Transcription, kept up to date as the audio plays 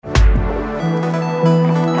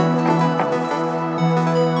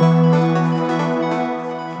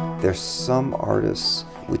There's some artists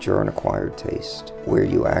which are an acquired taste, where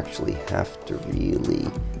you actually have to really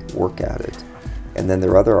work at it. And then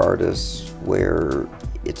there are other artists where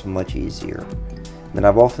it's much easier. And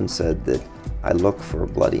I've often said that I look for a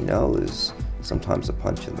bloody nose, sometimes a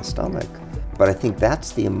punch in the stomach, but I think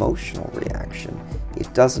that's the emotional reaction.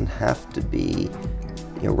 It doesn't have to be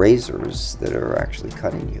razors that are actually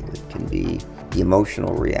cutting you. It can be the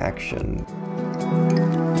emotional reaction.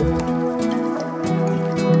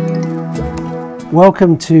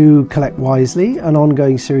 Welcome to Collect Wisely, an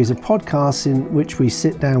ongoing series of podcasts in which we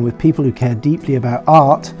sit down with people who care deeply about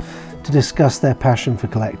art to discuss their passion for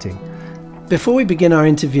collecting. Before we begin our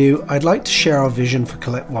interview, I'd like to share our vision for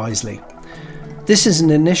Collect Wisely. This is an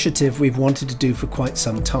initiative we've wanted to do for quite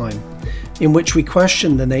some time, in which we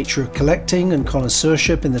question the nature of collecting and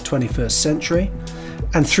connoisseurship in the 21st century,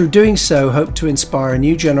 and through doing so hope to inspire a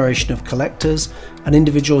new generation of collectors and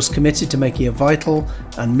individuals committed to making a vital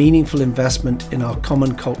and meaningful investment in our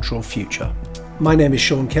common cultural future. My name is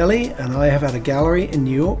Sean Kelly, and I have had a gallery in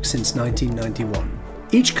New York since 1991.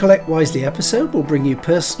 Each Collect Wisely episode will bring you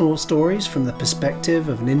personal stories from the perspective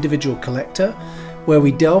of an individual collector, where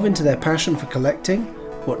we delve into their passion for collecting,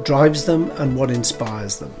 what drives them and what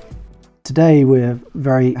inspires them. Today we're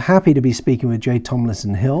very happy to be speaking with J.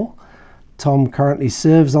 Tomlinson Hill. Tom currently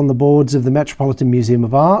serves on the boards of the Metropolitan Museum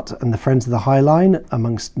of Art and the Friends of the High Line,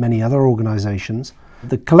 amongst many other organisations.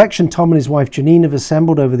 The collection Tom and his wife Janine have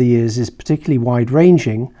assembled over the years is particularly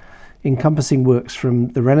wide-ranging, encompassing works from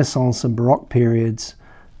the Renaissance and Baroque periods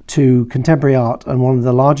to contemporary art, and one of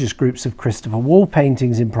the largest groups of Christopher Wall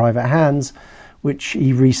paintings in private hands, which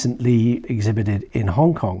he recently exhibited in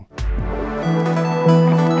Hong Kong.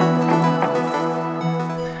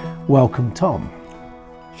 Welcome, Tom.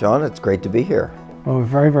 Sean, it's great to be here. Well, we're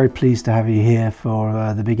very, very pleased to have you here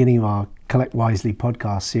for the beginning of our Collect Wisely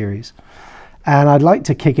podcast series. And I'd like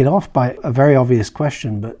to kick it off by a very obvious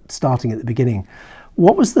question, but starting at the beginning.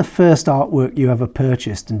 What was the first artwork you ever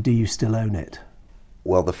purchased, and do you still own it?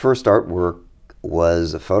 Well, the first artwork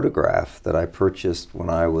was a photograph that I purchased when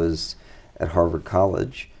I was at Harvard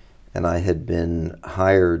College, and I had been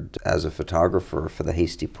hired as a photographer for the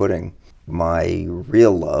Hasty Pudding. My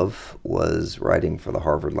real love was writing for the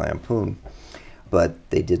Harvard Lampoon, but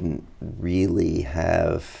they didn't really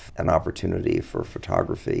have an opportunity for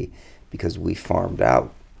photography because we farmed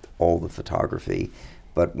out all the photography.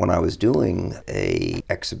 But when I was doing an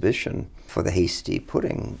exhibition for the Hasty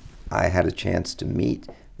Pudding, I had a chance to meet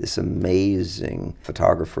this amazing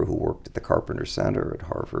photographer who worked at the Carpenter Center at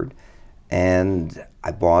Harvard, and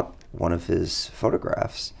I bought one of his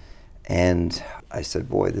photographs, and I said,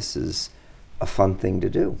 boy, this is a fun thing to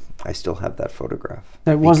do. I still have that photograph.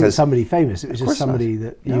 So it wasn't somebody famous, it was just somebody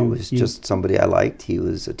that you... No, it was just somebody I liked. He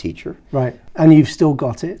was a teacher. Right, and you've still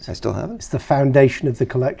got it? I still have it. It's the foundation of the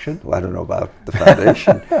collection? Well, I don't know about the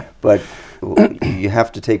foundation, but you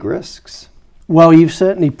have to take risks. Well, you've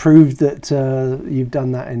certainly proved that you've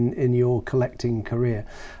done that in your collecting career.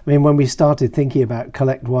 I mean, when we started thinking about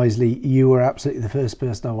Collect Wisely, you were absolutely the first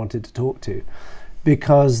person I wanted to talk to,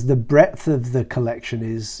 because the breadth of the collection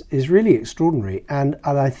is really extraordinary. And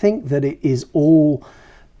I think that it is all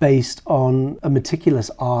based on a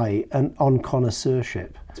meticulous eye and on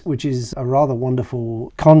connoisseurship, which is a rather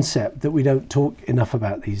wonderful concept that we don't talk enough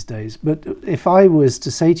about these days. But if I was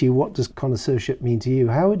to say to you, what does connoisseurship mean to you?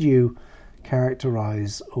 How would you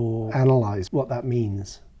characterize or analyze what that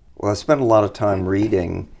means? Well, I spent a lot of time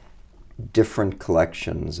reading different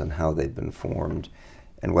collections and how they've been formed,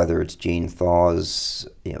 and whether it's Gene Thaw's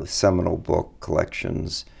seminal book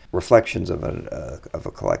collections, Reflections of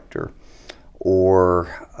a Collector,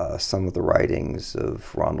 or some of the writings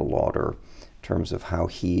of Ronald Lauder in terms of how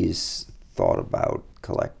he's thought about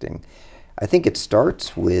collecting. I think it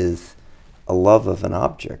starts with a love of an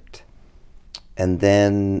object, and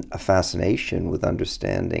then a fascination with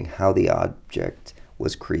understanding how the object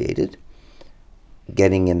was created,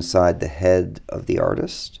 getting inside the head of the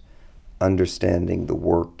artist, understanding the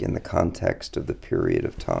work in the context of the period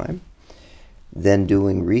of time, then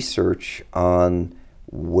doing research on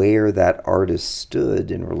where that artist stood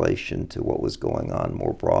in relation to what was going on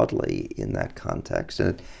more broadly in that context.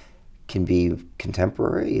 And it can be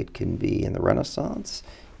contemporary, it can be in the Renaissance,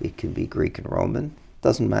 it can be Greek and Roman,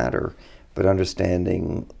 doesn't matter. But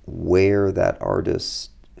understanding where that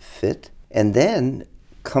artist fit, and then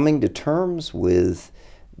coming to terms with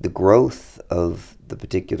the growth of the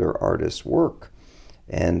particular artist's work.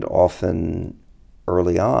 And often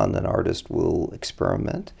early on, an artist will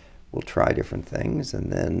experiment, will try different things, and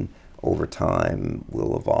then over time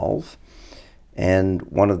will evolve. And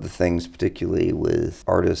one of the things, particularly with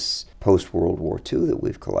artists post-World War II that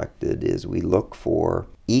we've collected, is we look for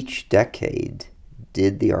each decade,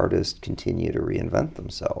 did the artist continue to reinvent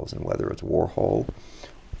themselves? And whether it's Warhol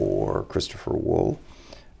or Christopher Wool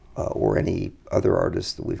or any other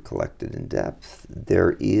artists that we've collected in depth,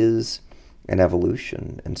 there is an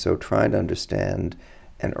evolution. And so trying to understand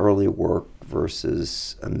an early work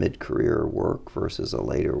versus a mid-career work versus a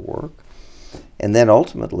later work, and then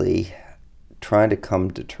ultimately trying to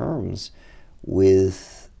come to terms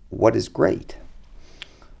with what is great.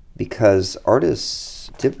 Because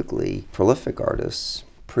artists, typically prolific artists,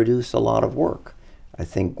 produce a lot of work. I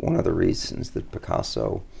think one of the reasons that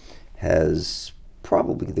Picasso has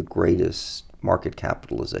probably the greatest market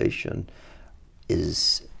capitalization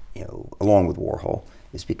is, along with Warhol,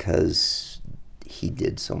 is because he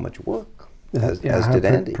did so much work, as did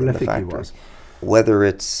Andy in the factory. Whether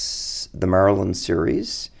it's the Marilyn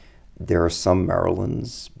series, there are some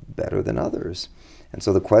Marilyns better than others. And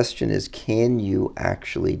so the question is, can you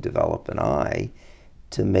actually develop an eye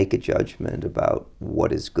to make a judgment about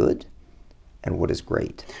what is good and what is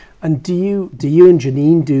great? And do you and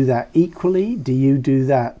Janine do that equally? Do you do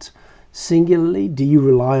that singularly? Do you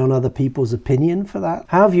rely on other people's opinion for that?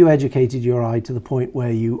 How have you educated your eye to the point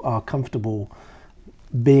where you are comfortable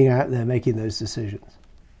being out there making those decisions?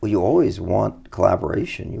 Well, you always want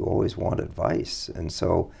collaboration. You always want advice. And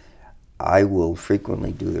so I will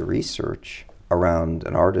frequently do the research around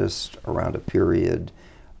an artist, around a period,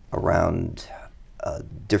 around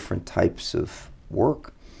different types of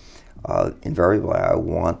work. Invariably, I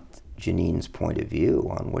want Janine's point of view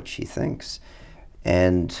on what she thinks.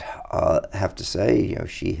 And have to say,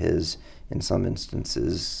 she has, in some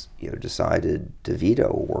instances, decided to veto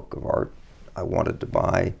a work of art. I wanted to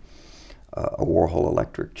buy a Warhol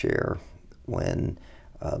electric chair when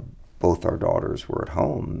both our daughters were at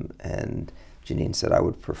home, and Janine said, I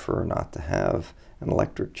would prefer not to have an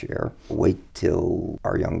electric chair. Wait till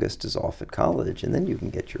our youngest is off at college, and then you can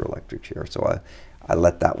get your electric chair. So I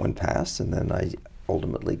let that one pass, and then I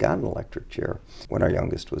ultimately got an electric chair when our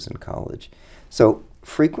youngest was in college. So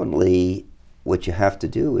frequently, what you have to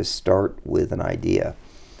do is start with an idea.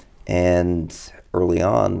 And early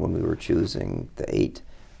on, when we were choosing the 8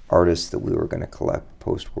 artists that we were going to collect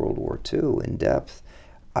post-World War II in depth,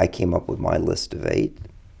 I came up with my list of 8.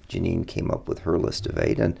 Janine came up with her list of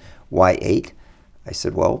 8. And why 8? I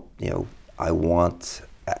said, well, I want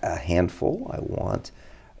a handful. I want,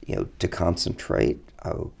 to concentrate.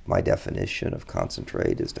 My definition of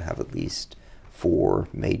concentrate is to have at least 4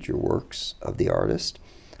 major works of the artist.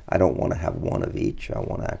 I don't want to have one of each. I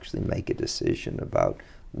want to actually make a decision about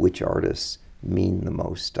which artists mean the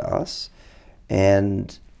most to us.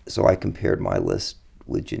 And so I compared my list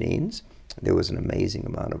with Janine's. There was an amazing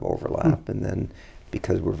amount of overlap. And then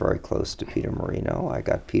because we're very close to Peter Marino, I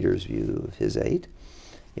got Peter's view of his 8.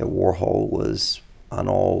 Warhol was on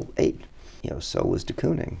all 8. So was de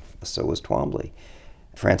Kooning, so was Twombly.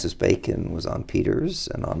 Francis Bacon was on Peter's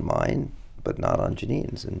and on mine, but not on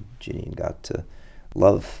Janine's. And Janine got to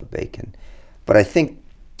love Bacon. But I think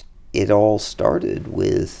it all started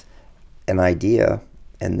with an idea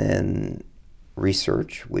and then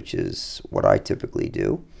research, which is what I typically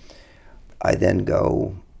do. I then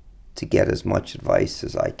go to get as much advice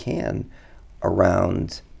as I can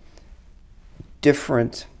around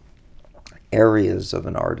different areas of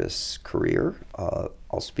an artist's career.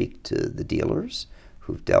 I'll speak to the dealers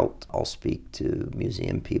who've dealt. I'll speak to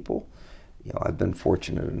museum people. I've been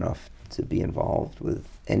fortunate enough to be involved with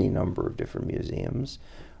any number of different museums.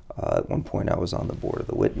 At one point I was on the board of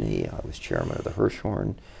the Whitney. I was chairman of the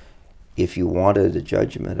Hirshhorn. If you wanted a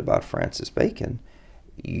judgment about Francis Bacon,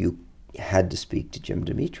 you had to speak to Jim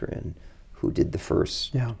Dimitrian, who did the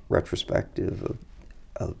first retrospective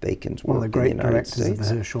of Bacon's work in the United States. One of the great directors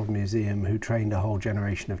of the Hirshhorn Museum, who trained a whole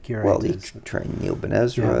generation of curators. Well, he trained Neil Ben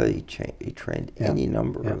Ezra. He trained any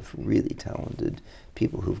number of really talented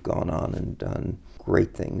people who've gone on and done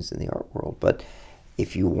great things in the art world. But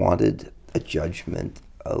if you wanted a judgment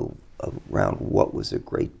around what was a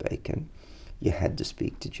great Bacon, you had to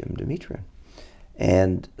speak to Jim Dimitrian.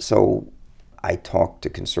 And so I talked to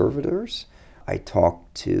conservators. I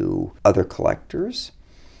talked to other collectors.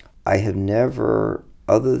 I have never,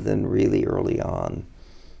 other than really early on,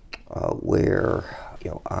 where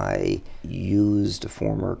I used a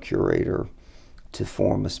former curator to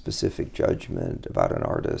form a specific judgment about an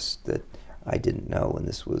artist that I didn't know, and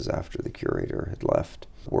this was after the curator had left,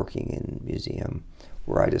 working in museum,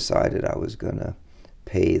 where I decided I was going to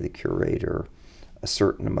pay the curator a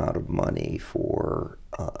certain amount of money for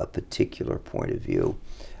a particular point of view.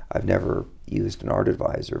 I've never used an art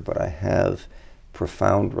advisor, but I have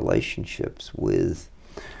profound relationships with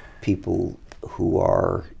people who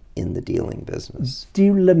are in the dealing business. Do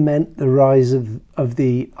you lament the rise of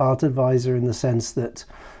the art advisor in the sense that,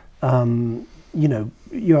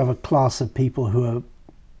 you have a class of people who are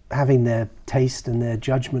having their taste and their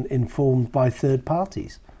judgment informed by third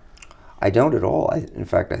parties? I don't at all. In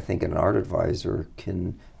fact, I think an art advisor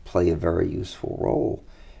can play a very useful role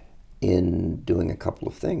in doing a couple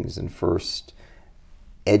of things. And first,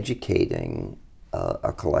 educating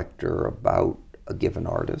a collector about a given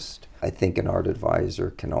artist. I think an art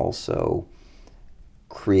advisor can also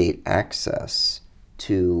create access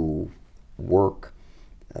to work,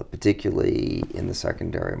 particularly in the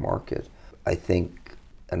secondary market. I think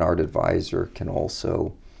an art advisor can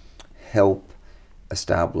also help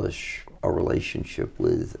establish a relationship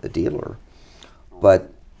with a dealer.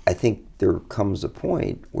 But I think there comes a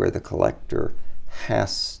point where the collector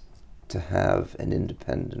has to have an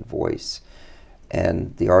independent voice,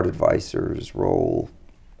 and the art advisor's role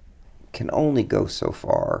can only go so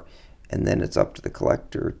far, and then it's up to the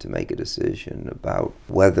collector to make a decision about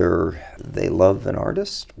whether they love an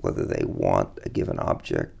artist, whether they want a given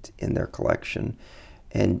object in their collection.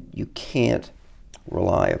 And you can't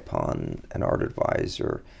rely upon an art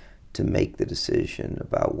advisor to make the decision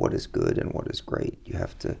about what is good and what is great. You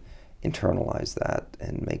have to internalize that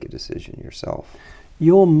and make a decision yourself.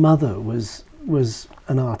 Your mother was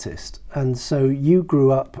an artist, and so you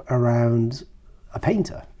grew up around a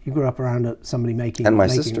painter. You grew up around somebody making and my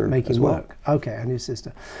sister making as well. work. Okay, and your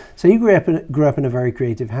sister. So you grew up in a very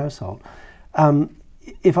creative household.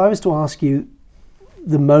 If I was to ask you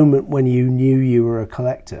the moment when you knew you were a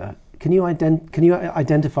collector, can you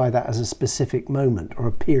identify that as a specific moment or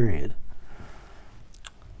a period?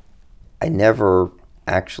 I never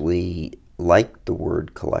actually liked the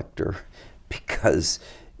word collector because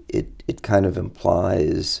it kind of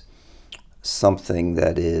implies something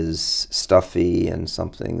that is stuffy and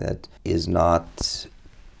something that is not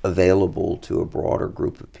available to a broader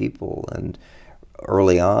group of people. And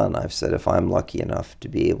early on, I've said if I'm lucky enough to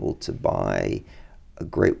be able to buy a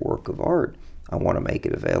great work of art, I want to make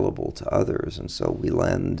it available to others. And so we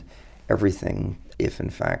lend everything, if in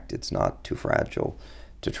fact it's not too fragile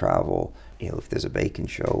to travel. If there's a Bacon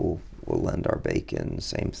show, we'll lend our Bacon.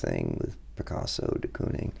 Same thing with Picasso, de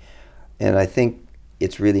Kooning. And I think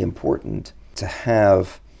it's really important to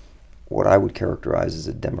have what I would characterize as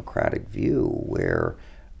a democratic view where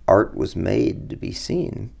art was made to be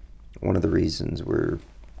seen. One of the reasons we're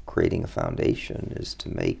creating a foundation is to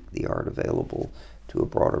make the art available to a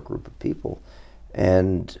broader group of people.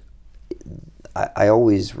 And I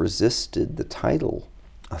always resisted the title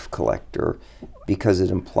of collector because it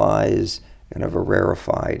implies kind of a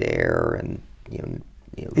rarefied air and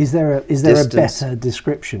is there a better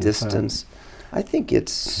description? Distance. I think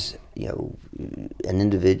it's an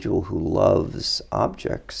individual who loves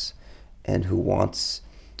objects and who wants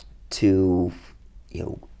to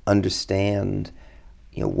understand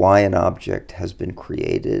why an object has been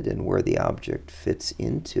created and where the object fits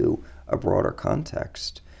into a broader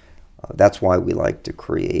context. That's why we like to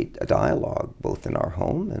create a dialogue both in our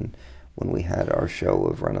home and when we had our show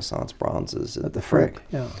of Renaissance bronzes at the Frick.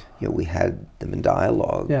 Yeah. We had them in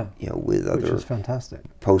dialogue with other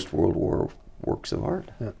post-World War works of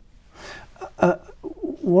art. Yeah.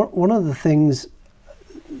 One of the things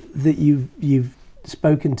that you've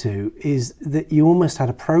spoken to is that you almost had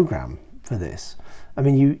a program for this. I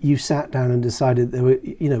mean, you sat down and decided there were,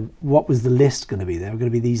 what was the list going to be? There were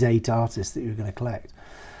going to be these 8 artists that you were going to collect.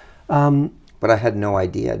 But I had no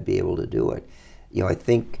idea I'd be able to do it. I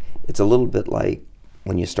think it's a little bit like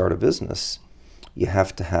when you start a business. You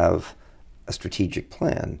have to have a strategic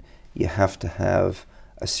plan. You have to have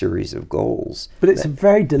a series of goals. But it's a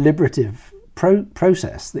very deliberative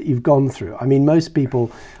process that you've gone through. I mean, most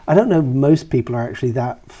people are actually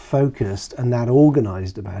that focused and that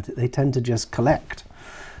organized about it. They tend to just collect.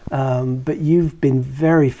 But you've been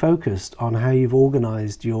very focused on how you've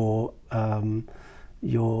organized your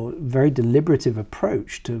very deliberative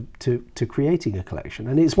approach to creating a collection.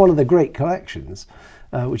 And it's one of the great collections,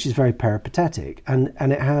 which is very peripatetic. And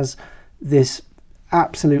it has this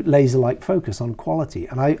absolute laser-like focus on quality.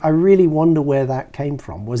 And I really wonder where that came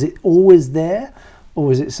from. Was it always there, or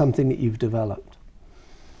was it something that you've developed?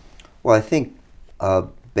 Well, I think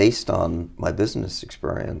based on my business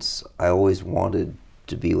experience, I always wanted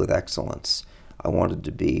to be with excellence. I wanted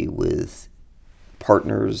to be with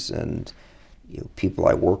partners and people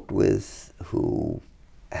I worked with who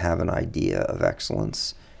have an idea of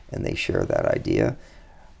excellence and they share that idea.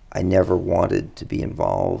 I never wanted to be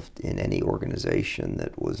involved in any organization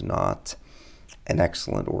that was not an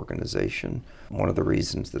excellent organization. One of the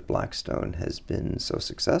reasons that Blackstone has been so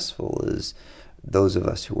successful is those of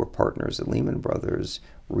us who were partners at Lehman Brothers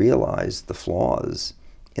realized the flaws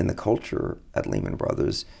in the culture at Lehman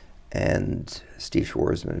Brothers, and Steve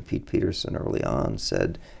Schwarzman and Pete Peterson early on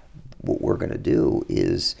said, what we're going to do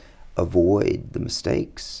is avoid the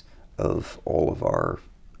mistakes of all of our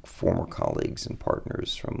former colleagues and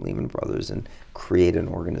partners from Lehman Brothers and create an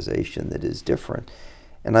organization that is different.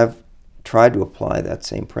 And I've tried to apply that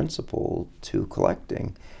same principle to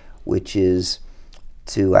collecting, which is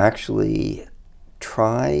to actually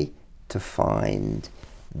try to find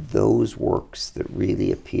those works that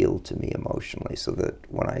really appeal to me emotionally, so that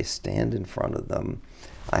when I stand in front of them,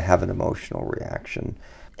 I have an emotional reaction.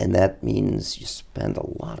 And that means you spend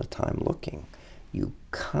a lot of time looking. You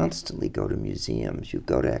constantly go to museums, you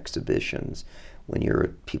go to exhibitions. When you're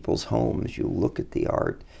at people's homes, you look at the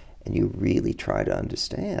art and you really try to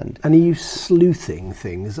understand. And are you sleuthing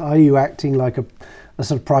things? Are you acting like a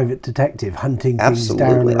sort of private detective, hunting things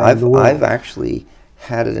down around the world? I've actually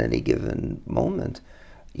had at any given moment,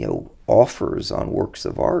 offers on works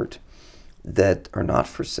of art that are not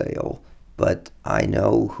for sale, but I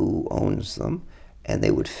know who owns them, and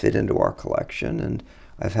they would fit into our collection. And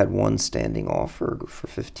I've had one standing offer for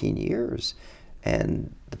 15 years,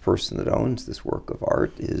 and the person that owns this work of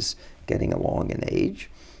art is getting along in age,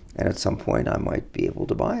 and at some point I might be able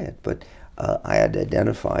to buy it. But I had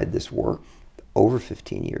identified this work over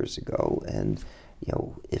 15 years ago, and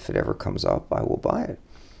if it ever comes up, I will buy it.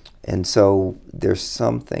 And so there's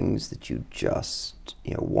some things that you just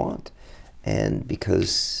want, and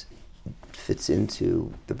because it fits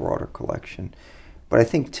into the broader collection. But I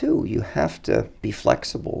think too, you have to be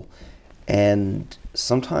flexible, and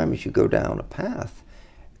sometimes you go down a path,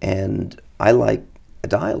 and I like a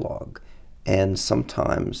dialogue, and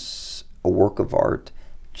sometimes a work of art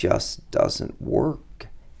just doesn't work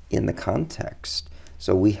in the context.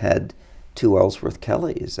 So we had 2 Ellsworth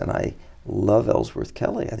Kellys, and I love Ellsworth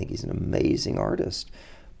Kelly. I think he's an amazing artist.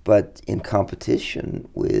 But in competition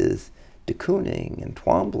with de Kooning and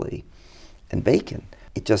Twombly and Bacon,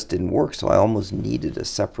 it just didn't work. So I almost needed a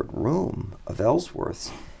separate room of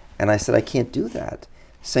Ellsworths. And I said, I can't do that.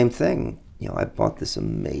 Same thing. I bought this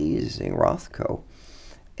amazing Rothko,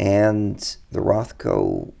 and the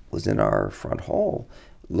Rothko was in our front hall,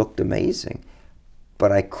 looked amazing,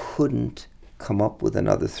 but I couldn't come up with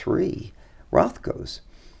another 3 Rothkos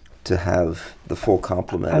to have the full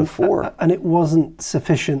complement of 4. And it wasn't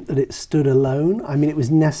sufficient that it stood alone? I mean, it was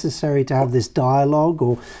necessary to have this dialogue,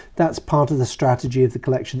 or that's part of the strategy of the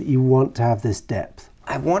collection, that you want to have this depth?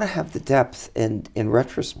 I want to have the depth, and in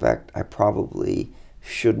retrospect, I probably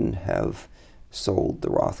shouldn't have sold the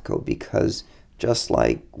Rothko, because just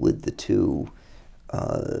like with the 2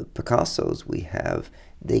 Picassos we have,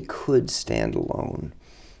 they could stand alone.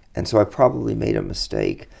 And so I probably made a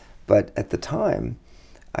mistake. But at the time,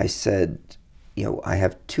 I said, I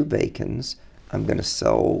have 2 Bacons. I'm going to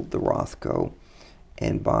sell the Rothko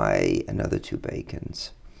and buy another 2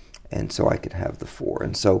 Bacons. And so I could have the 4.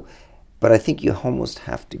 And so, but I think you almost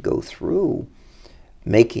have to go through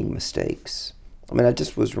making mistakes. I mean, I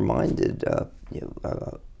just was reminded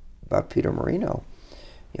about Peter Marino.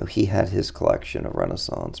 He had his collection of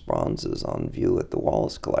Renaissance bronzes on view at the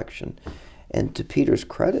Wallace Collection. And to Peter's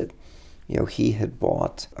credit, he had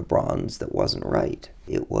bought a bronze that wasn't right.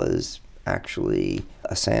 It was actually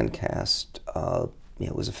a sand cast.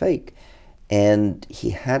 It was a fake. And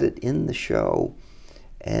he had it in the show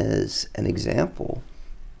as an example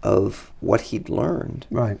of what he'd learned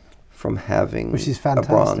from having Which is a fantastic.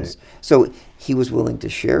 bronze. So he was willing to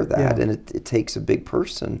share that, Yeah. and it takes a big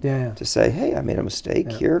person Yeah. to say, hey, I made a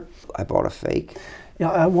mistake here. I bought a fake. Yeah,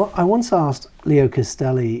 I once asked Leo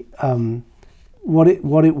Castelli what it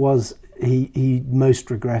was he most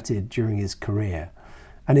regretted during his career,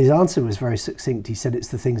 and his answer was very succinct. He said, it's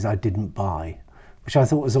the things I didn't buy, which I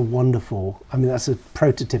thought was a wonderful, that's a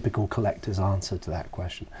prototypical collector's answer to that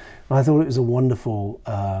question. And I thought it was a wonderful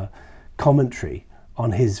commentary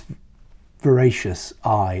on his voracious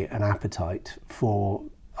eye and appetite for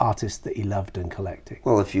artists that he loved and collecting.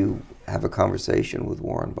 Well, if you have a conversation with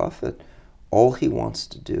Warren Buffett, all he wants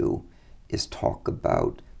to do is talk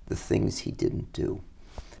about the things he didn't do,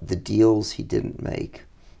 the deals he didn't make,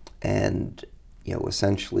 and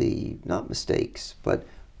essentially not mistakes, but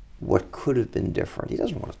what could have been different. He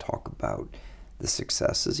doesn't want to talk about the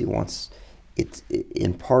successes. He wants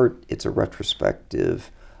in part, it's a retrospective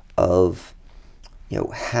of,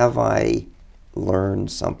 have I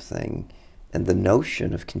learned something, and the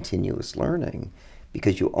notion of continuous learning,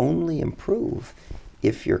 because you only improve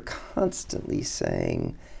if you're constantly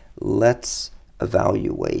saying, let's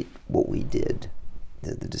evaluate what we did,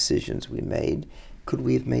 the decisions we made. Could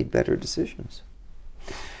we have made better decisions?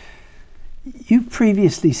 You've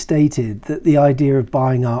previously stated that the idea of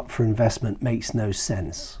buying art for investment makes no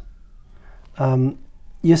sense.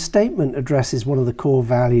 Your statement addresses one of the core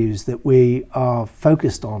values that we are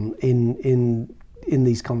focused on in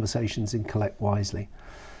these conversations in Collect Wisely,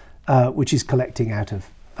 which is collecting out of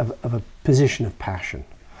a position of passion.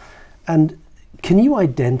 And can you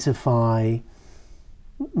identify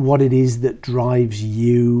what it is that drives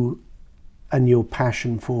you and your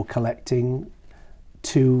passion for collecting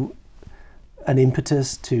to an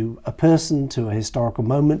impetus, to a person, to a historical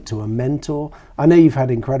moment, to a mentor? I know you've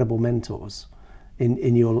had incredible mentors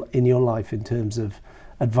in your life in terms of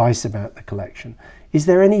advice about the collection. Is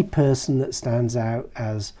there any person that stands out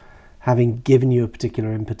as having given you a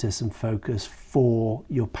particular impetus and focus for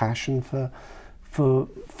your passion for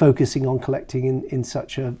focusing on collecting in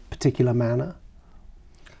such a particular manner?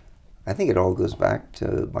 I think it all goes back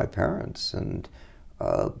to my parents. And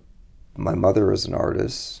my mother is an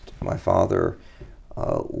artist. My father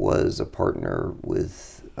was a partner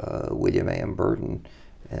with William A.M. Burden.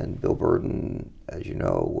 And Bill Burden, as you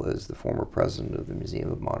know, was the former president of the Museum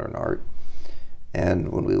of Modern Art. And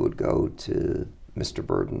when we would go to Mr.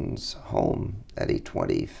 Burden's home at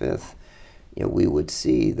 825th, we would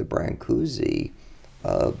see the Brancusi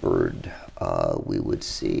bird. We would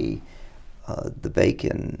see the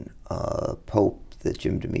Bacon Pope that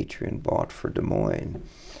Jim Dimitrian bought for Des Moines.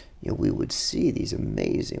 We would see these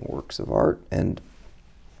amazing works of art. And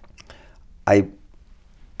I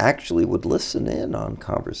actually would listen in on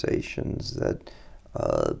conversations that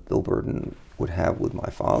Bill Burden would have with my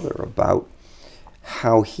father about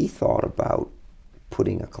how he thought about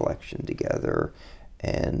putting a collection together,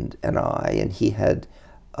 and he had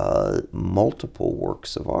multiple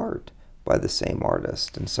works of art by the same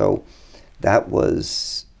artist. And so that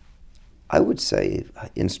was, I would say,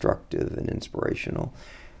 instructive and inspirational.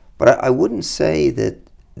 But I wouldn't say that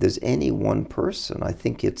there's any one person. I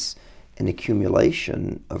think it's an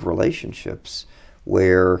accumulation of relationships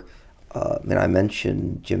where, I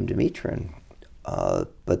mentioned Jim Dimitrian,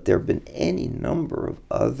 but there have been any number of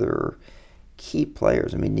other key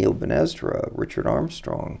players. Neil Ben Ezra, Richard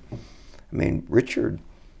Armstrong. Richard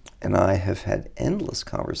and I have had endless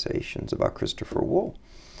conversations about Christopher Wool.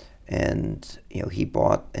 And, he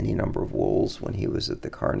bought any number of Wools when he was at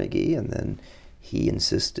the Carnegie, and then he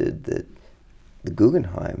insisted that the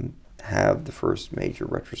Guggenheim have the first major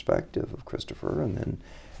retrospective of Christopher, and then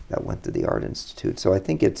that went to the Art Institute. So I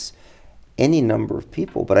think it's any number of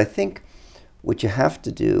people, but I think what you have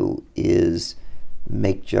to do is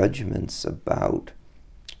make judgments about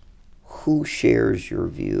who shares your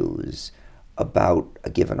views about a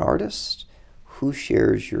given artist, who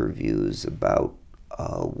shares your views about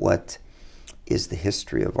what is the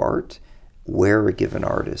history of art, where a given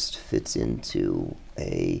artist fits into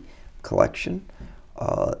a collection.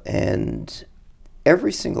 And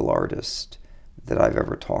every single artist that I've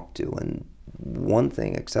ever talked to, and one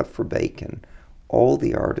thing except for Bacon, all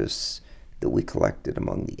the artists that we collected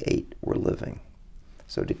among the 8 were living.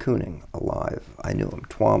 So de Kooning, alive, I knew him.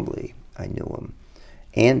 Twombly, I knew him.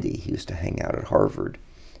 Andy, he used to hang out at Harvard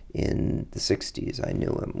in the 60s, I knew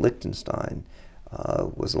him. Lichtenstein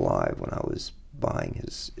was alive when I was buying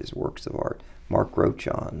his works of art. Mark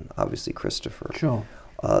Rochon, obviously Christopher. Sure.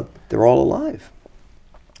 They're all alive.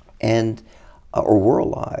 And or were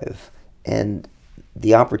alive, and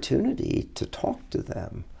the opportunity to talk to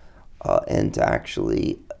them and to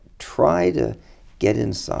actually try to get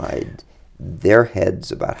inside their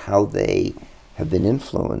heads about how they have been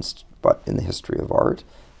influenced in the history of art,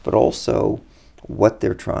 but also what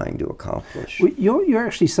they're trying to accomplish. Well, you're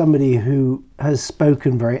actually somebody who has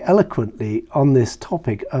spoken very eloquently on this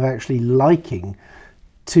topic of actually liking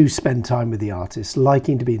to spend time with the artists,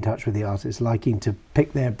 liking to be in touch with the artists, liking to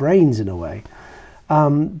pick their brains in a way.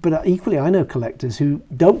 But equally, I know collectors who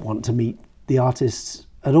don't want to meet the artists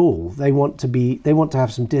at all. They want to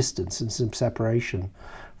have some distance and some separation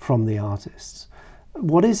from the artists.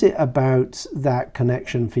 What is it about that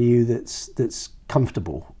connection for you that's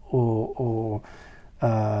comfortable, or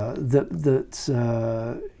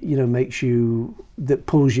makes you, that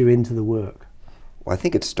pulls you into the work? Well, I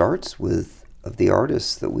think it starts with of the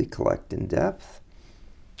artists that we collect in depth.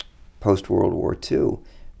 Post-World War II,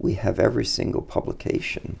 we have every single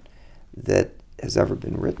publication that has ever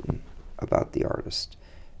been written about the artist.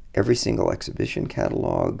 Every single exhibition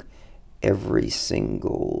catalog, every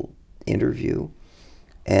single interview,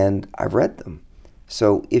 and I've read them.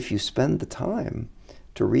 So if you spend the time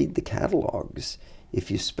to read the catalogs,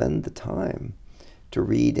 if you spend the time to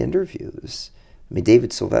read interviews, I mean,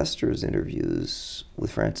 David Sylvester's interviews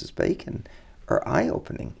with Francis Bacon are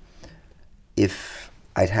eye-opening. If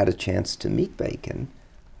I'd had a chance to meet Bacon,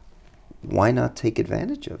 why not take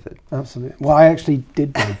advantage of it? Absolutely. Well, I actually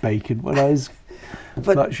did know Bacon when I was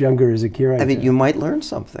much younger as a curator. I mean, you might learn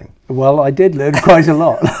something. Well, I did learn quite a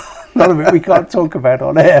lot. A lot of it we can't talk about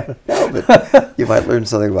on air. No, but you might learn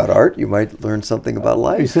something about art. You might learn something about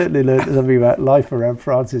life. We certainly learned something about life around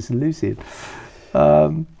Francis and Lucian.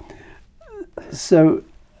 So,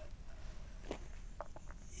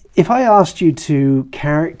 if I asked you to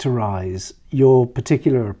characterize your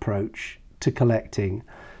particular approach to collecting,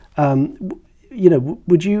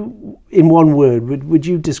 would you, in one word, would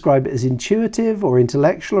you describe it as intuitive or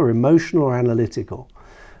intellectual or emotional or analytical?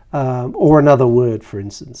 Or another word, for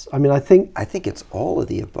instance? I mean, I think it's all of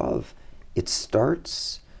the above. It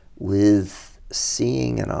starts with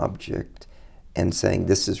seeing an object and saying,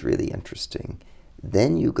 this is really interesting.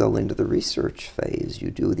 Then you go into the research phase.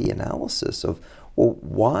 You do the analysis of, well,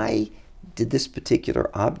 why did this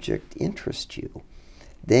particular object interest you?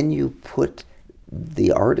 Then you put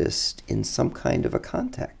the artist in some kind of a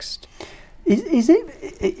context. Is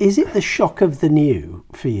it the shock of the new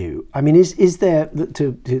for you? I mean, is there,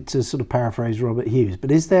 to sort of paraphrase Robert Hughes,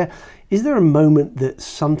 but is there a moment that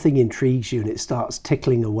something intrigues you and it starts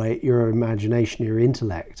tickling away at your imagination, your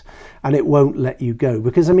intellect, and it won't let you go?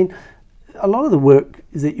 Because, I mean, a lot of the work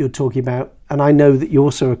that you're talking about, and I know that you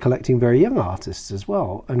also are collecting very young artists as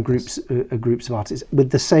well, and groups of artists with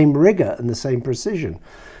the same rigor and the same precision.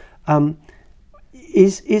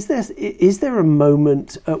 Is there a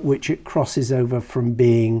moment at which it crosses over from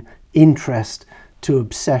being interest to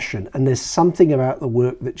obsession, and there's something about the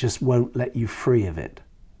work that just won't let you free of it?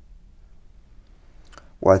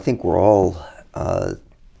 Well, I think we're all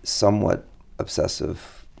somewhat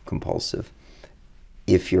obsessive compulsive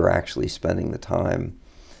if you're actually spending the time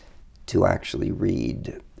to actually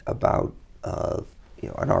read about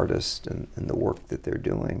an artist and the work that they're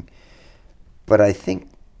doing. But I think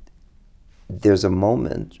there's a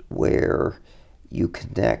moment where you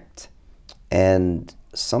connect, and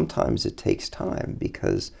sometimes it takes time,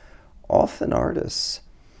 because often artists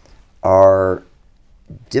are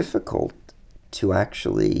difficult to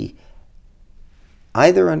actually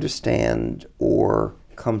either understand or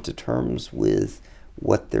come to terms with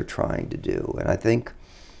what they're trying to do. And I think,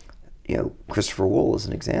 Christopher Wool is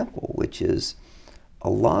an example, which is a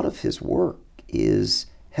lot of his work is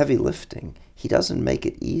heavy lifting. He doesn't make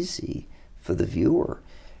it easy for the viewer.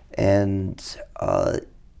 And,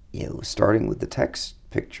 starting with the text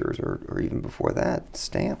pictures or even before that,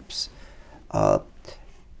 stamps,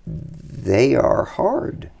 they are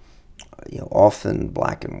hard. Often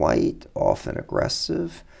black and white, often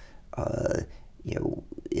aggressive.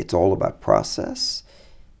 It's all about process.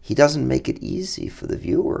 He doesn't make it easy for the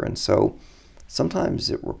viewer. And so sometimes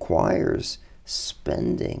it requires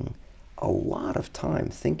spending a lot of time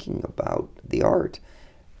thinking about the art.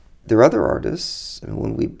 There are other artists, and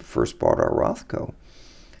when we first bought our Rothko,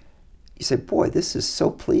 you say, boy, this is so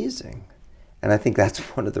pleasing. And I think that's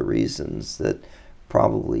one of the reasons that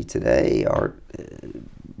probably today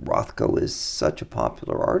Rothko is such a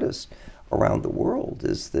popular artist around the world,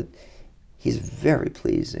 is that he's very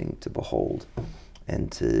pleasing to behold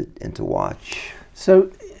and to watch.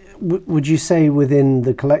 So would you say within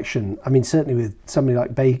the collection, I mean, certainly with somebody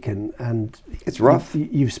like Bacon, and it's rough.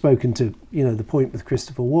 You've spoken to, the point with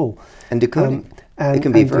Christopher Wool. And de Kooning. It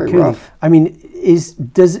can be very rough. I mean,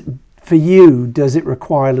 does it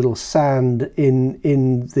require a little sand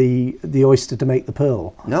in the oyster to make the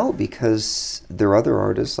pearl? No, because there are other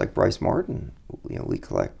artists like Bryce Martin, we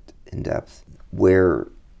collect in depth, where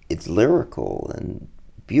it's lyrical and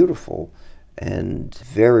beautiful and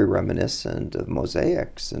very reminiscent of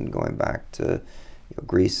mosaics and going back to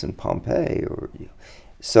Greece and Pompeii.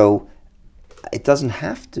 So it doesn't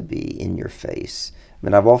have to be in your face. I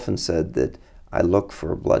mean, I've often said that I look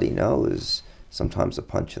for a bloody nose, sometimes a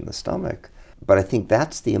punch in the stomach, but I think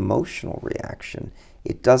that's the emotional reaction.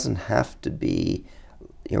 It doesn't have to be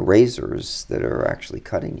razors that are actually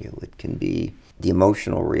cutting you. It can be the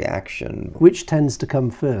emotional reaction. Which tends to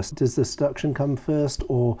come first? Does the seduction come first,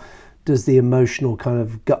 or does the emotional kind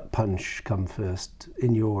of gut punch come first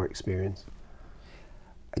in your experience?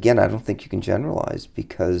 Again, I don't think you can generalize,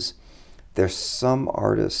 because there's some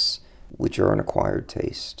artists which are an acquired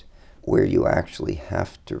taste where you actually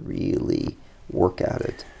have to really work at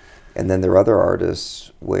it. And then there are other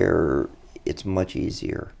artists where it's much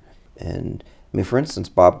easier. And I mean, for instance,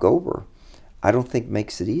 Bob Gober, I don't think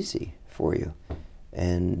makes it easy for you.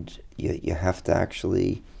 And you have to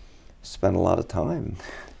actually spend a lot of time.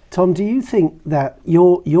 Tom, do you think that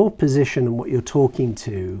your position and what you're talking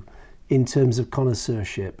to in terms of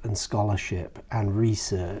connoisseurship and scholarship and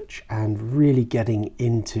research and really getting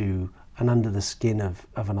into and under the skin of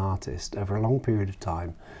an artist over a long period of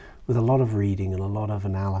time with a lot of reading and a lot of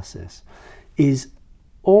analysis is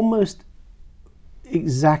almost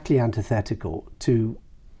exactly antithetical to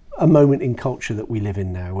a moment in culture that we live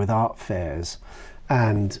in now with art fairs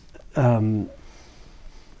and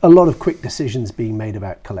a lot of quick decisions being made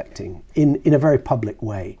about collecting in a very public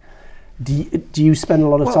way. Do you spend a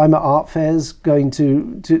lot of time at art fairs going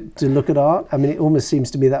to look at art? I mean, it almost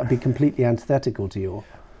seems to me that would be completely antithetical to your...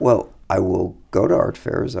 Well, I will go to art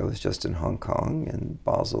fairs. I was just in Hong Kong and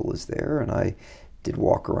Basel was there, and I did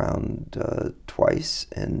walk around twice.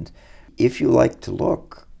 And if you like to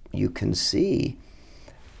look, you can see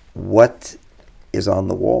what is on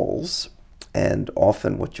the walls. And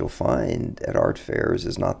often what you'll find at art fairs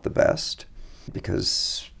is not the best,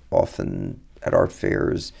 because often at art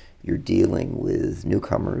fairs you're dealing with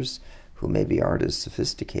newcomers who maybe aren't as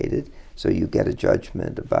sophisticated, so you get a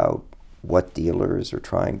judgment about what dealers are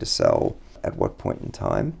trying to sell at what point in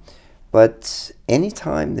time. But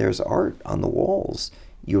anytime there's art on the walls,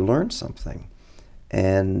 you learn something.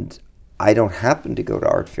 And I don't happen to go to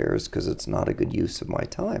art fairs because it's not a good use of my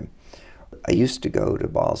time. I used to go to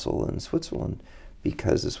Basel in Switzerland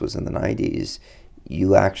because this was in the 90s.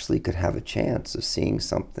 You actually could have a chance of seeing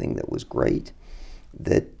something that was great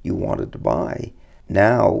that you wanted to buy.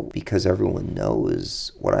 Now, because everyone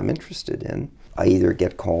knows what I'm interested in, I either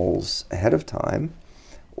get calls ahead of time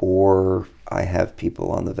or I have people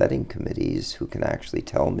on the vetting committees who can actually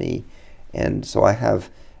tell me. And so I have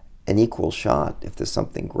an equal shot, if there's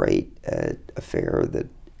something great at a fair that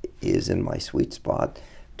is in my sweet spot,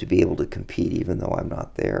 to be able to compete even though I'm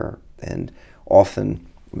not there. And often,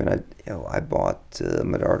 I bought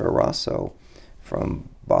Medardo Rosso from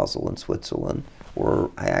Basel in Switzerland, where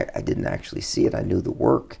I didn't actually see it. I knew the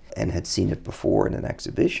work and had seen it before in an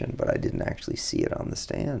exhibition, but I didn't actually see it on the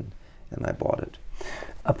stand, and I bought it.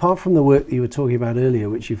 Apart from the work that you were talking about earlier,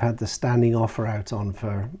 which you've had the standing offer out on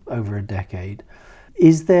for over a decade,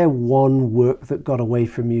 is there one work that got away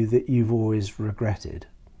from you that you've always regretted?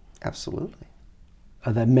 Absolutely.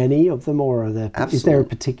 Are there many of them, or is there a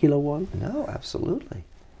particular one? No, absolutely.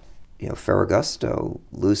 Ferragusto,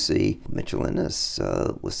 Lucy Michelinis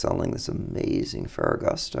was selling this amazing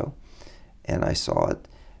Ferragusto, and I saw it,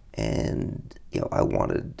 and I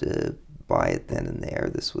wanted to buy it then and there.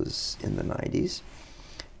 This was in the 90s,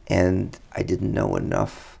 and I didn't know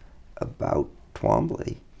enough about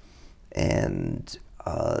Twombly, and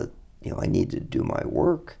I needed to do my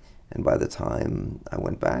work, and by the time I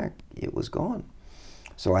went back, it was gone.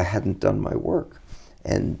 So I hadn't done my work,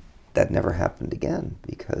 and that never happened again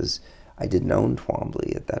because I didn't own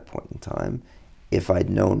Twombly at that point in time. If I'd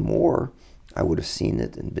known more, I would have seen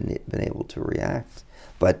it and been able to react.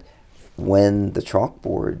 But when the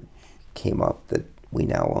chalkboard came up that we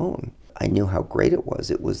now own, I knew how great it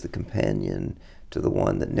was. It was the companion to the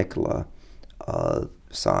one that Nicola,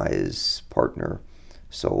 Sai's partner,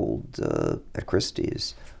 sold at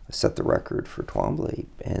Christie's, set the record for Twombly.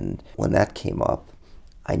 And when that came up,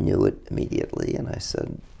 I knew it immediately, and I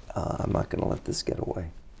said, I'm not going to let this get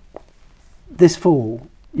away. This fall,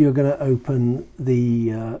 you're going to open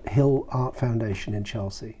the Hill Art Foundation in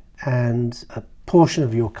Chelsea, and a portion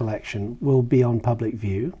of your collection will be on public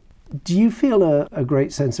view. Do you feel a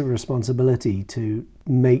great sense of responsibility to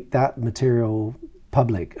make that material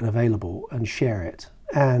public and available and share it?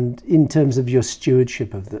 And in terms of your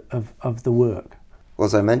stewardship of the work? Well,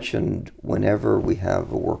 as I mentioned, whenever we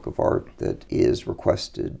have a work of art that is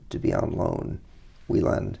requested to be on loan, we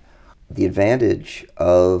lend. The advantage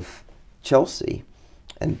of Chelsea,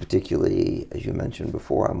 and particularly, as you mentioned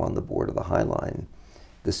before, I'm on the board of the High Line.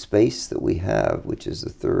 The space that we have, which is the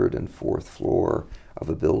third and fourth floor of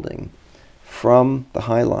a building, from the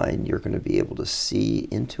High Line, you're going to be able to see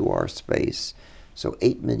into our space. So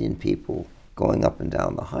 8 million people going up and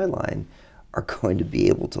down the High Line are going to be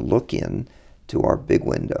able to look in to our big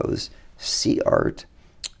windows, see art,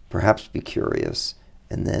 perhaps be curious,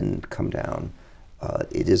 and then come down.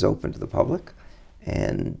 It is open to the public,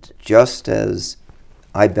 and just as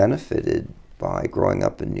I benefited by growing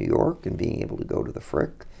up in New York and being able to go to the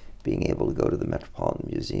Frick, being able to go to the Metropolitan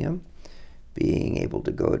Museum, being able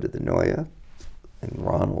to go to the Neue, and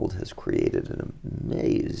Ronald has created an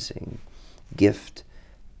amazing gift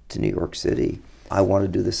to New York City. I want to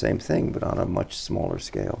do the same thing, but on a much smaller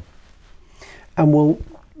scale. And will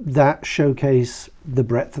that showcase the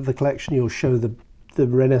breadth of the collection? You'll show the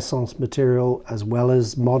Renaissance material as well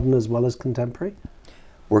as modern, as well as contemporary?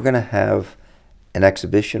 We're going to have an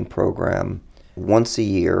exhibition program once a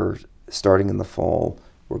year, starting in the fall.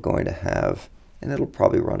 We're going to have and it'll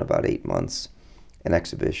probably run about 8 months, an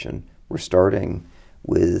exhibition. We're starting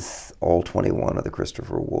with all 21 of the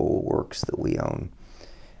Christopher Wool works that we own.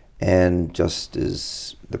 And just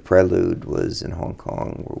as the Prelude was in Hong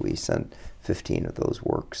Kong, where we sent 15 of those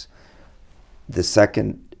works, the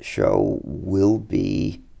second show will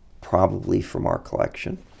be probably from our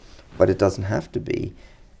collection, but it doesn't have to be.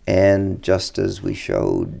 And just as we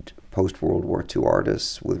showed post-World War II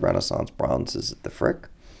artists with Renaissance bronzes at the Frick,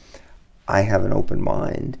 I have an open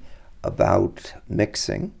mind about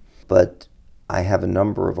mixing, but I have a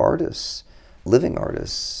number of artists, living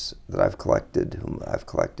artists, that I've collected, whom I've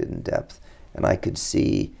collected in depth, and I could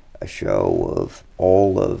see a show of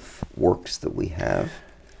all of works that we have.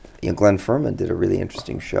 Glenn Furman did a really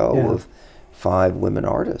interesting show of 5 women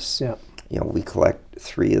artists. Yeah. We collect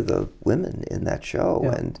 3 of the women in that show,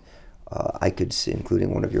 and I could see,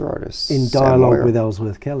 including one of your artists. In dialogue with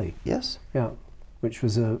Ellsworth Kelly. Yes. Yeah, which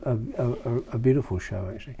was a beautiful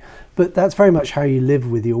show, actually. But that's very much how you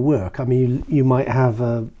live with your work. I mean, you might have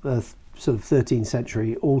a sort of 13th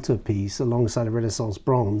century altarpiece alongside a Renaissance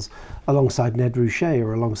bronze, alongside Ned Rouchet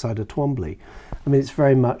or alongside a Twombly. I mean, it's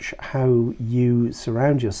very much how you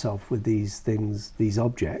surround yourself with these things, these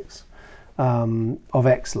objects of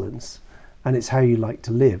excellence, and it's how you like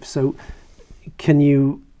to live. So can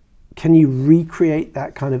you recreate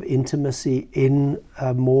that kind of intimacy in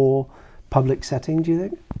a more public setting, do you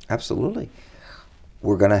think? Absolutely.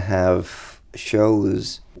 We're going to have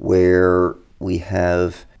shows where we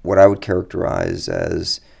have what I would characterize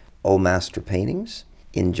as old master paintings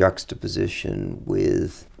in juxtaposition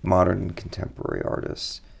with modern and contemporary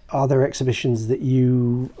artists. Are there exhibitions that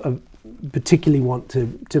you particularly want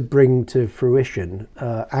to bring to fruition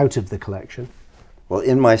out of the collection? Well,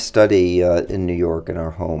 in my study in New York, in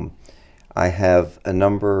our home, I have a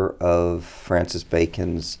number of Francis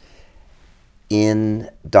Bacon's in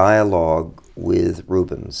dialogue with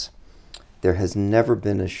Rubens. There has never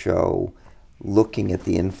been a show looking at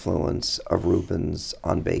the influence of Rubens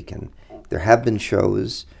on Bacon. There have been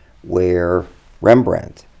shows where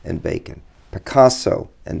Rembrandt and Bacon, Picasso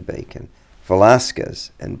and Bacon,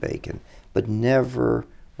 Velázquez and Bacon, but never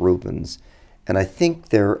Rubens. And I think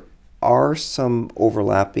there are some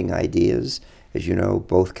overlapping ideas. As you know,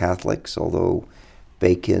 both Catholics, although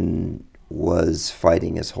Bacon was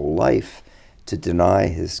fighting his whole life to deny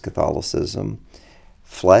his Catholicism,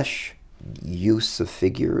 flesh, use of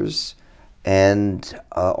figures, and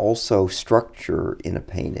also structure in a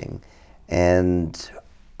painting. And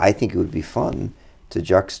I think it would be fun to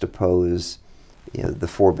juxtapose the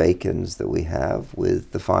 4 Bacons that we have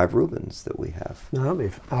with the 5 Rubens that we have. No,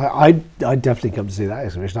 I'd definitely come to see that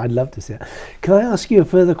exhibition. I'd love to see it. Can I ask you a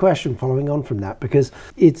further question following on from that? Because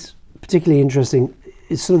it's particularly interesting.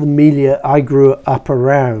 It's sort of the milieu I grew up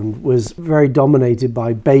around was very dominated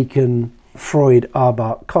by Bacon, Freud,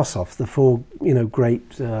 Arbach, Kossoff, the 4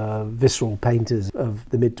 great visceral painters of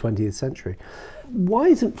the mid-20th century. Why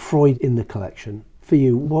isn't Freud in the collection for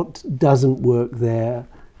you? What doesn't work there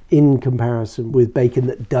in comparison with Bacon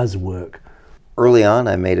that does work? Early on,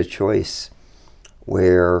 I made a choice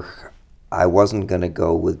where I wasn't going to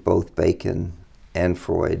go with both Bacon and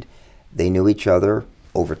Freud. They knew each other.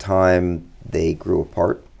 Over time, they grew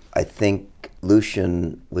apart. I think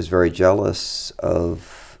Lucian was very jealous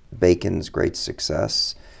of Bacon's great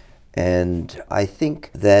success. And I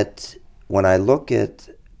think that when I look at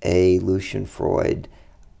a Lucian Freud,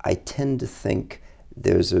 I tend to think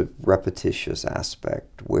there's a repetitious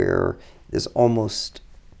aspect where there's almost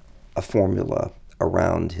a formula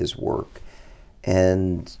around his work.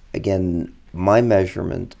 And again, my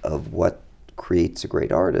measurement of what creates a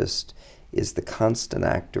great artist is the constant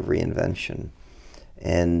act of reinvention.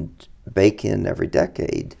 And Bacon, every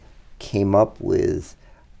decade, came up with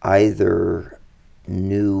either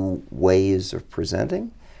new ways of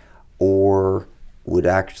presenting or would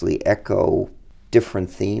actually echo different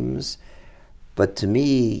themes. But to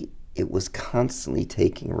me, it was constantly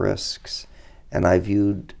taking risks. And I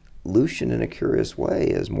viewed Lucian in a curious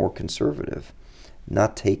way as more conservative,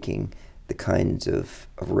 not taking the kinds of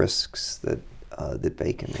risks that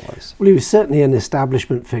Bacon was. Well, he was certainly an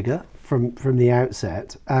establishment figure from the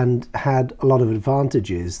outset and had a lot of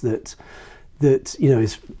advantages that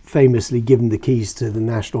is famously given the keys to the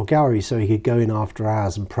National Gallery so he could go in after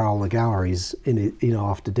hours and prowl the galleries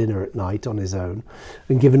after dinner at night on his own,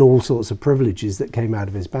 and given all sorts of privileges that came out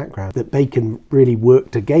of his background that Bacon really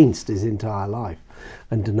worked against his entire life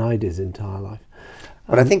and denied his entire life.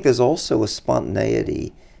 But I think there's also a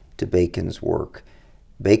spontaneity to Bacon's work.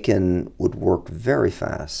 Bacon would work very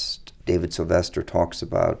fast. David Sylvester talks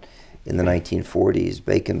about in the 1940s,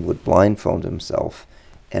 Bacon would blindfold himself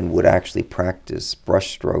and would actually practice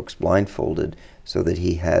brush strokes blindfolded so that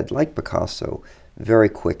he had, like Picasso, very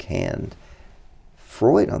quick hand.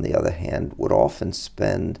 Freud, on the other hand, would often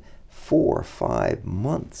spend 4 or 5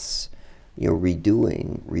 months,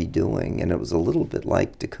 redoing, and it was a little bit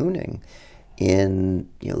like de Kooning in,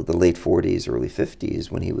 the late 40s, early 50s,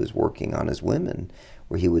 when he was working on his women,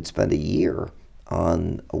 where he would spend a year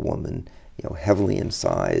on a woman, heavily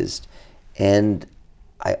incised. And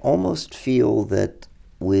I almost feel that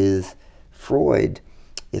with Freud,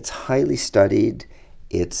 it's highly studied,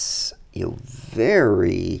 it's,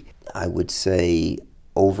 very, I would say,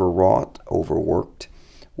 overwrought, overworked,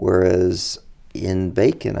 whereas in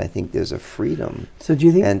Bacon, I think there's a freedom so do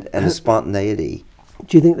you think, and a spontaneity.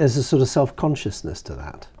 Do you think there's a sort of self-consciousness to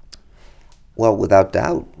that? Well, without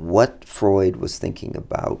doubt, what Freud was thinking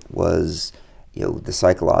about was, the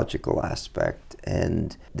psychological aspect,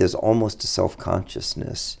 and there's almost a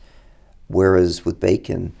self-consciousness, whereas with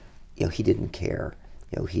Bacon, he didn't care.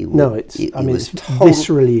 He would, it's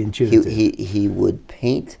viscerally intuitive. He would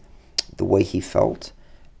paint the way he felt,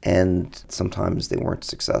 and sometimes they weren't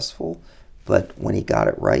successful, but when he got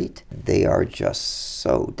it right, they are just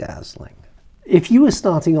so dazzling. If you were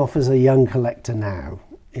starting off as a young collector now,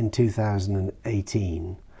 in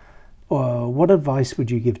 2018, what advice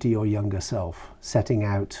would you give to your younger self, setting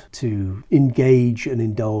out to engage and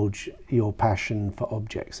indulge your passion for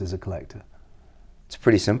objects as a collector? It's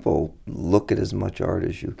pretty simple. Look at as much art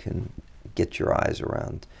as you can get your eyes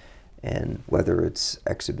around. And whether it's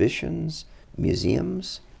exhibitions,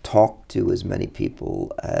 museums, talk to as many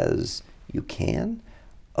people as you can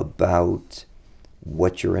about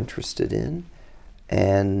what you're interested in.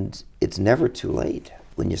 And it's never too late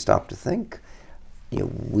when you stop to think.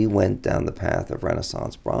 We went down the path of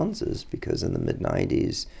Renaissance bronzes because in the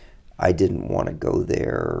mid-90s, I didn't want to go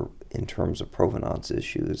there in terms of provenance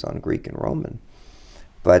issues on Greek and Roman.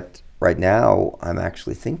 But right now, I'm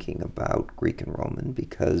actually thinking about Greek and Roman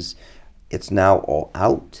because it's now all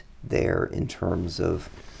out there in terms of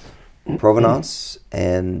provenance,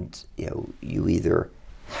 and you either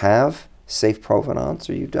have safe provenance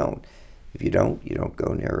or you don't. If you don't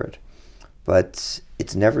go near it. But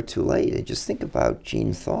it's never too late. And just think about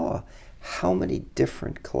Jean Thaw, how many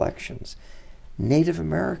different collections, Native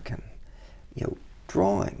American,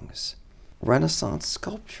 drawings, Renaissance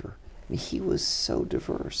sculpture. He was so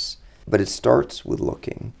diverse. But it starts with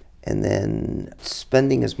looking and then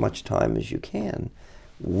spending as much time as you can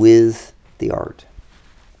with the art.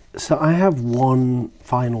 So I have one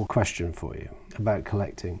final question for you about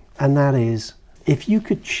collecting, and that is, if you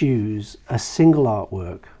could choose a single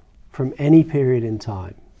artwork from any period in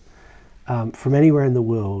time, from anywhere in the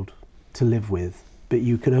world to live with, but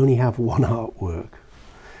you could only have one artwork,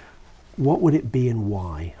 what would it be and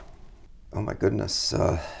why? Oh my goodness.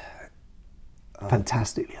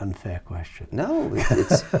 Fantastically unfair question. No,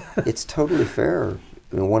 it's totally fair.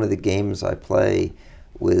 One of the games I play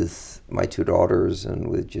with my 2 daughters and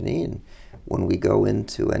with Janine, when we go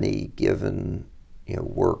into any given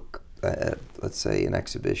work, let's say an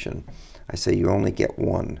exhibition, I say you only get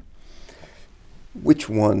one. Which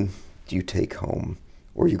one do you take home?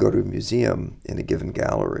 Or you go to a museum in a given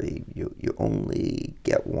gallery, you only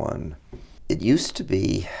get one. It used to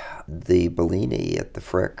be the Bellini at the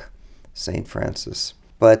Frick, St. Francis,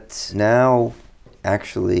 but now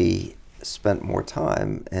actually spent more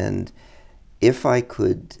time, and if I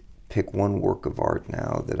could pick one work of art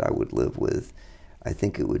now that I would live with, I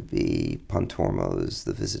think it would be Pontormo's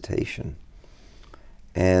The Visitation.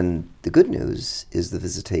 And the good news is The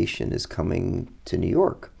Visitation is coming to New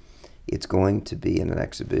York. It's going to be in an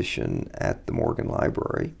exhibition at the Morgan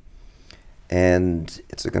Library, and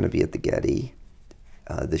it's going to be at the Getty.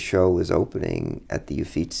 The show is opening at the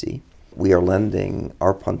Uffizi. We are lending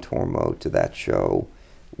our Pontormo to that show,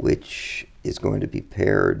 which is going to be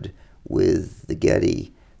paired with the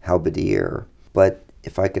Getty Halberdier. But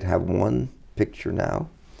if I could have one picture now,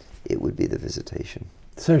 it would be The Visitation.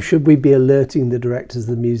 So should we be alerting the directors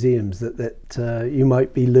of the museums that you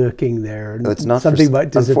might be lurking there and something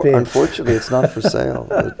might disappear? Unfortunately, it's not for sale.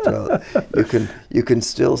 But, you can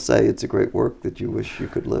still say it's a great work that you wish you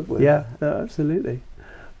could live with. Yeah, no, absolutely.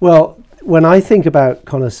 Well, when I think about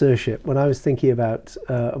connoisseurship, when I was thinking about,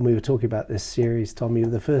 and we were talking about this series, Tom, you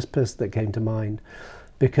were the first person that came to mind,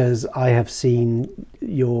 because I have seen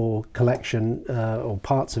your collection, or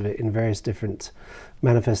parts of it, in various different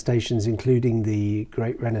manifestations, including the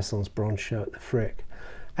Great Renaissance Bronze Show at the Frick.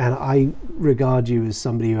 And I regard you as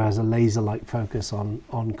somebody who has a laser-like focus on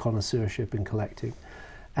connoisseurship and collecting.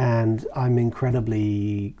 And I'm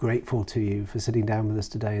incredibly grateful to you for sitting down with us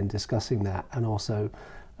today and discussing that, and also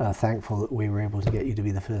thankful that we were able to get you to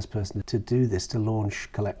be the first person to do this, to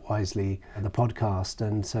launch Collect Wisely, the podcast.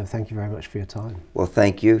 And so thank you very much for your time. Well,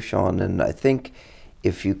 thank you, Sean. And I think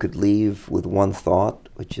if you could leave with one thought,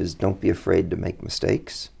 which is don't be afraid to make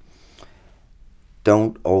mistakes.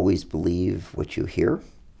 Don't always believe what you hear.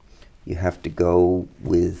 You have to go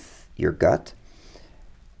with your gut.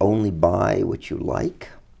 Only buy what you like.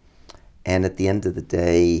 And at the end of the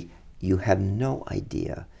day, you have no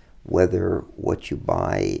idea whether what you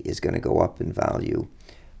buy is going to go up in value.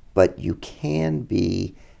 But you can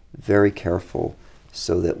be very careful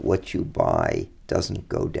so that what you buy doesn't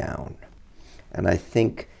go down. And I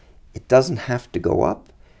think it doesn't have to go up,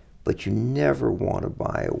 but you never want to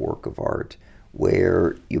buy a work of art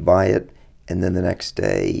where you buy it and then the next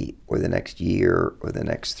day or the next year or the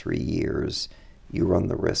next 3 years, you run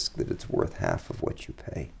the risk that it's worth half of what you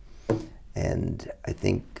pay. And I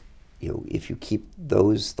think, if you keep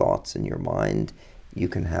those thoughts in your mind, you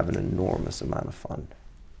can have an enormous amount of fun.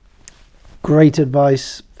 Great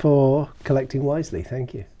advice for collecting wisely.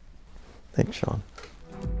 Thank you. Thanks, Sean.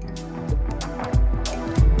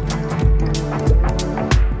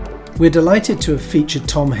 We're delighted to have featured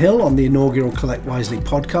Tom Hill on the inaugural Collect Wisely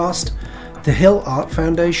podcast. The Hill Art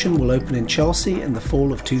Foundation will open in Chelsea in the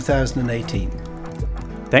fall of 2018.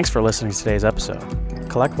 Thanks for listening to today's episode.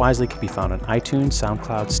 Collect Wisely can be found on iTunes,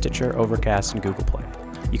 SoundCloud, Stitcher, Overcast, and Google Play.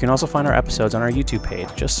 You can also find our episodes on our YouTube page.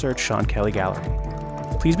 Just search Sean Kelly Gallery.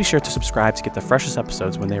 Please be sure to subscribe to get the freshest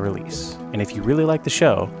episodes when they release. And if you really like the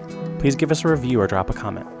show, please give us a review or drop a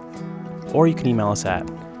comment. Or you can email us at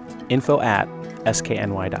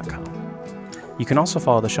info@skny.com. You can also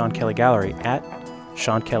follow the Sean Kelly Gallery at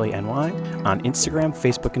Sean Kelly NY on Instagram,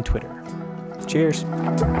 Facebook, and Twitter. Cheers.